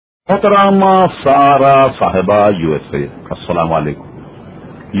محترمہ سارا صاحبہ USA، السلام علیکم۔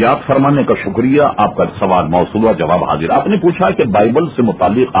 یاد فرمانے کا شکریہ، آپ کا سوال موصول و جواب حاضر۔ آپ نے پوچھا کہ بائبل سے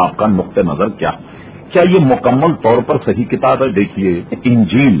متعلق آپ کا نقطہ نظر کیا یہ مکمل طور پر صحیح کتاب ہے؟ دیکھیے،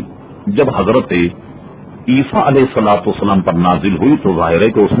 انجیل جب حضرت عیسیٰ علیہ الصلوۃ والسلام پر نازل ہوئی تو ظاہر ہے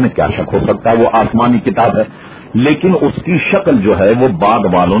کہ اس میں کیا شک ہو سکتا ہے، وہ آسمانی کتاب ہے، لیکن اس کی شکل جو ہے وہ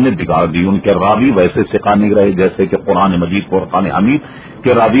بعد والوں نے بگاڑ دی۔ ان کے راوی ویسے ثقہ نہیں رہے جیسے کہ قرآن مجید فرقان حمید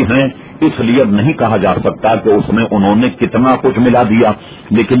کے راوی ہیں، اس لیے اب نہیں کہا جا سکتا کہ اس میں انہوں نے کتنا کچھ ملا دیا۔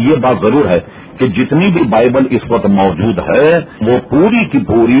 لیکن یہ بات ضرور ہے کہ جتنی بھی بائبل اس وقت موجود ہے وہ پوری کی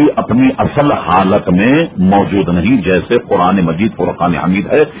پوری اپنی اصل حالت میں موجود نہیں، جیسے قرآن مجید فرقان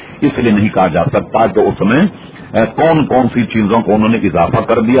حمید ہے۔ اس لیے نہیں کہا جا سکتا کہ اس میں کون کون سی چیزوں کو انہوں نے اضافہ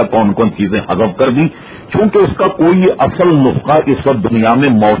کر دیا، کون کون چیزیں حذف کر دی، چونکہ اس کا کوئی اصل نسخہ اس وقت دنیا میں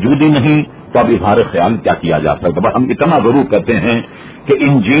موجود ہی نہیں، تو اب اظہار خیال کیا کیا جا سکتا ہے۔ ہم اتنا ضرور کہتے ہیں کہ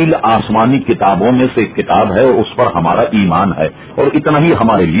انجیل آسمانی کتابوں میں سے ایک کتاب ہے، اس پر ہمارا ایمان ہے، اور اتنا ہی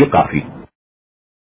ہمارے لیے کافی۔